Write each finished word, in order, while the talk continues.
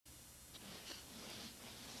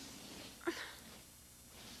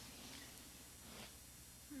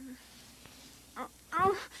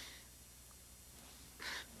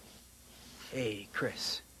Hey,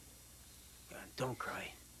 Chris. Don't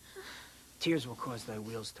cry. Tears will cause thy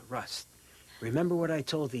wheels to rust. Remember what I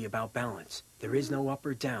told thee about balance. There is no up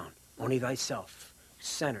or down, only thyself.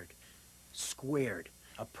 Centered. Squared.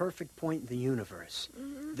 A perfect point in the universe.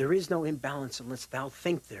 There is no imbalance unless thou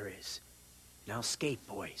think there is. Now skate,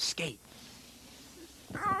 boy, skate.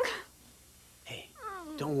 Hey,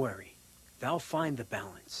 don't worry. Thou find the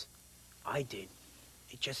balance. I did.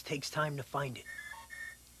 It just takes time to find it.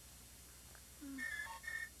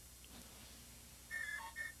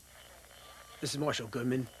 This is Marshall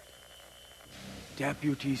Goodman.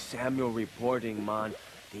 Deputy Samuel reporting, man.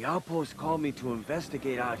 The outpost called me to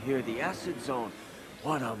investigate out here the acid zone.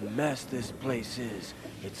 What a mess this place is.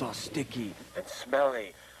 It's all sticky and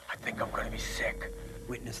smelly. I think I'm gonna be sick.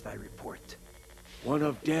 Witness thy report. One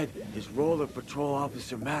of dead is Roller Patrol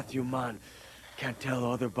Officer Matthew, man. Can't tell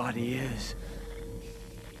other body is.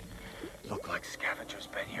 Look like scavengers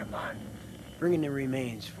been here, man. Bring in the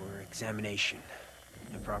remains for examination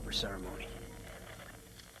and proper ceremony.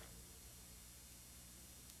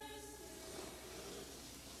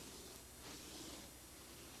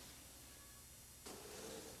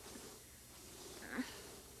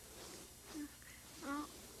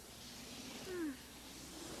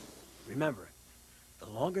 Remember, the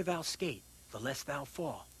longer thou skate, the less thou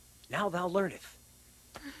fall. Now thou learneth.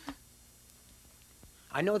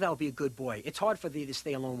 I know thou be a good boy. It's hard for thee to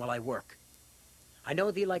stay alone while I work. I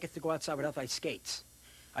know thee liketh to go outside without thy skates.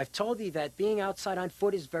 I've told thee that being outside on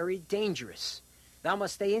foot is very dangerous. Thou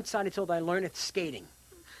must stay inside until thou learneth skating.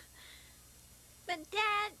 But,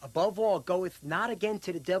 Dad... Above all, goeth not again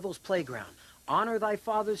to the devil's playground. Honor thy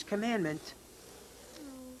father's commandment.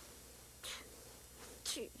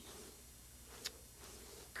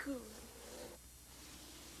 Cool.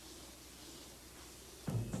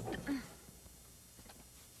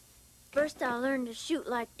 First I'll learn to shoot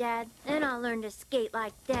like Dad, then I'll learn to skate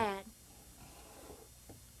like Dad.